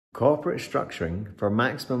Corporate structuring for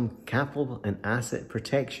maximum capital and asset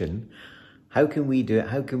protection. How can we do it?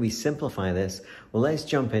 How can we simplify this? Well, let's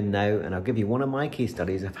jump in now and I'll give you one of my case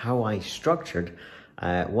studies of how I structured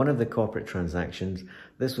one of the corporate transactions.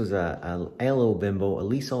 This was a L.O.B.I.M.B.O, a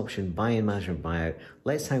lease option buy and management buyout.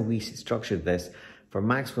 Let's how we structured this for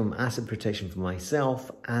maximum asset protection for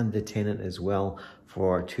myself and the tenant as well,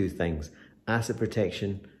 for two things: asset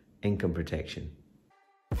protection, income protection.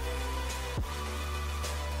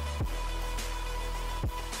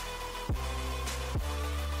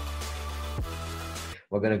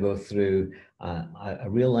 We're going to go through a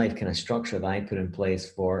real life kind of structure that I put in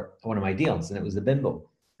place for one of my deals, and it was the Bimbo,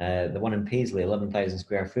 the one in Paisley, 11,000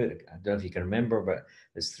 square foot. I don't know if you can remember, but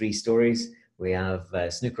there's 3 stories. We have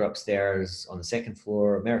snooker upstairs on the 2nd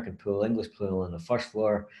floor, American pool, English pool on the 1st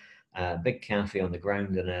floor, big cafe on the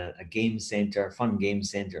ground, and a game center, fun game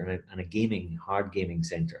center, and a gaming, hard gaming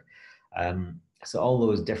center. So all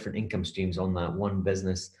those different income streams on that one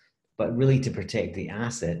business, but really to protect the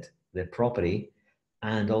asset, the property,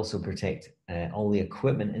 and also protect all the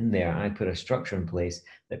equipment in there. I put a structure in place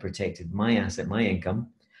that protected my asset, my income,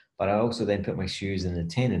 but I also then put my shoes in the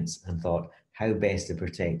tenants and thought how best to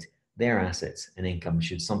protect their assets and income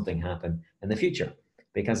should something happen in the future.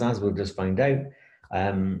 Because as we've just found out,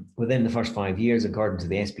 within the first 5 years, according to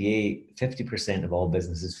the SBA, 50% of all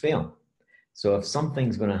businesses fail. So if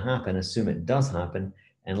something's going to happen, assume it does happen,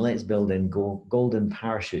 and let's build in golden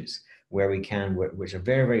parachutes where we can, which are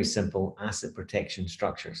very, very simple asset protection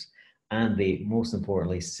structures. And they, most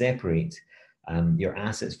importantly, separate your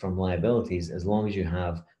assets from liabilities as long as you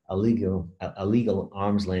have a legal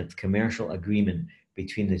arm's length commercial agreement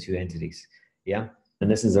between the two entities. Yeah.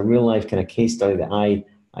 And this is a real life kind of case study that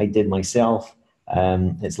I did myself.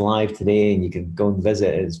 It's live today and you can go and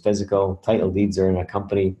visit it. It's physical. Title deeds are in a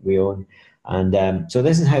company we own. And so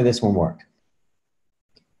this is how this one worked.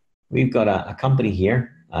 We've got a company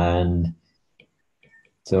here, and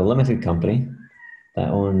so a limited company that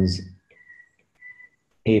owns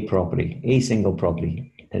a property, a single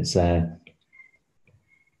property. It's there's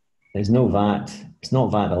no VAT. It's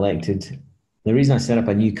not VAT elected. The reason I set up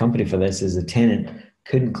a new company for this is the tenant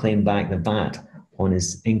couldn't claim back the VAT on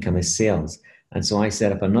his income, his sales, and so I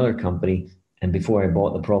set up another company. And before I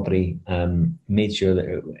bought the property, made sure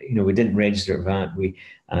that we didn't register VAT. We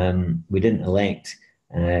didn't elect.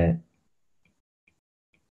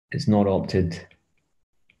 It's not opted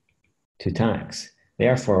to tax.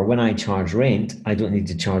 Therefore, when I charge rent, I don't need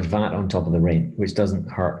to charge VAT on top of the rent, which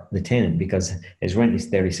doesn't hurt the tenant because his rent is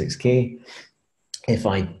 36K.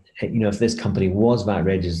 If this company was VAT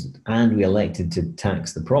registered and we elected to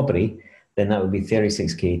tax the property, then that would be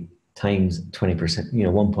 36K times 20%,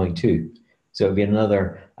 1.2. So it would be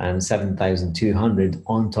another 7,200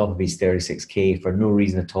 on top of his 36K for no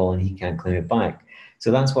reason at all, and he can't claim it back.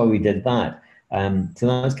 So that's why we did that. So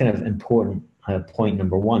that's kind of important point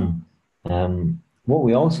number one. What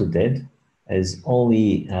we also did is all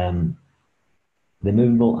the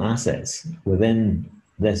movable assets within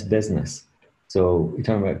this business. So we're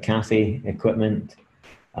talking about cafe equipment,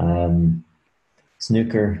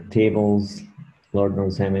 snooker tables, Lord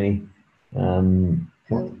knows how many.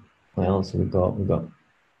 What else have we got? We've got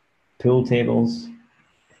pool tables.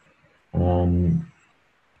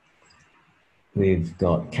 We've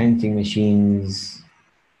got counting machines.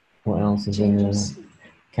 What else is in there?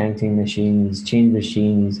 Counting machines, change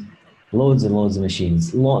machines, loads and loads of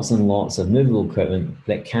machines, lots and lots of movable equipment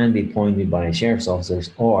that can be pointed by sheriff's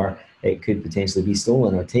officers, or it could potentially be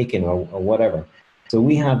stolen or taken or whatever. So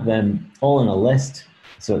we have them all on a list.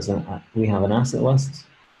 So we have an asset list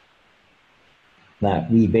that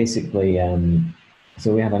we basically,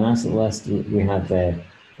 so we have an asset list. We have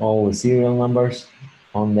all the serial numbers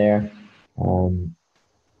on there.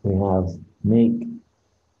 We have make,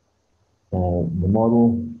 the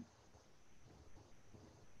model,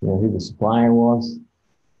 who the supplier was,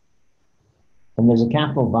 and there's a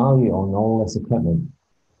capital value on all this equipment,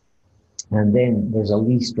 and then there's a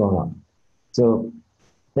lease drawn up. So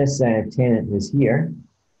this tenant is here,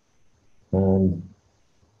 and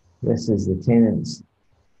this is the tenant's,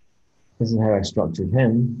 this is how I structured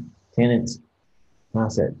him, tenant's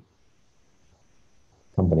asset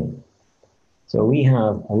company. So we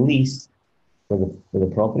have a lease for the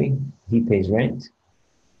property. He pays rent.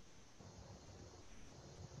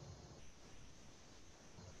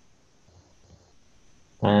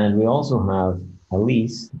 And we also have a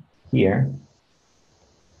lease here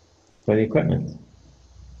for the equipment.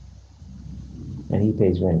 And he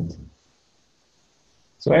pays rent.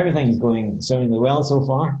 So everything's going swimmingly well so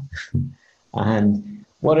far. And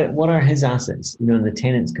what are his assets? In the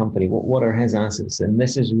tenant's company, what are his assets? And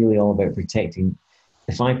this is really all about protecting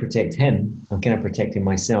if I protect him, I'm kind of protecting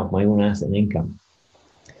myself, my own asset and income.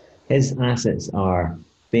 His assets are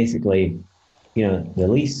basically, the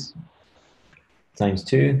lease times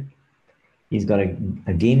two. He's got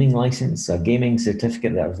a gaming license, a gaming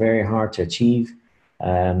certificate that are very hard to achieve,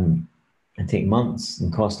 and take months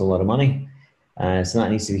and cost a lot of money. So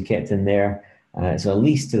that needs to be kept in there. So a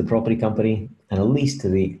lease to the property company and a lease to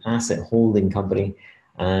the asset holding company.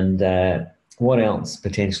 And what else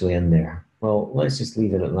potentially in there? Well, let's just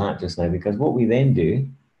leave it at that just now, because what we then do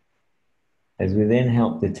is we then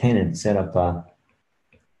help the tenant set up a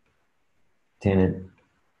tenant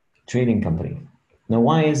trading company. Now,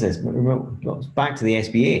 why is this? Back to the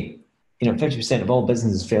SBA. 50% of all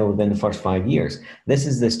businesses fail within the first 5 years. This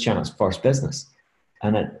is this chap's first business.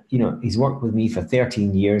 And, he's worked with me for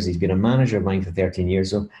 13 years. He's been a manager of mine for 13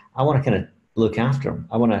 years. So I want to kind of look after him.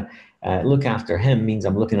 I want to look after him means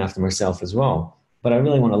I'm looking after myself as well. But I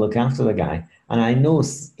really want to look after the guy. And I know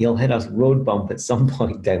he'll hit a road bump at some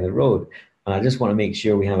point down the road. And I just want to make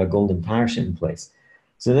sure we have a golden parachute in place.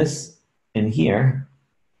 So this in here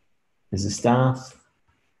is the staff,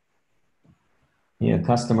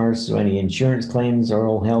 customers. So any insurance claims are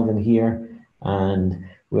all held in here. And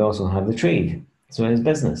we also have the trade. So his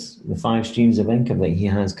business, the 5 streams of income that he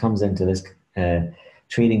has comes into this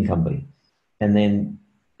trading company. And then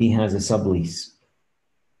he has a sublease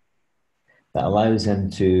that allows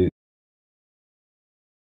him to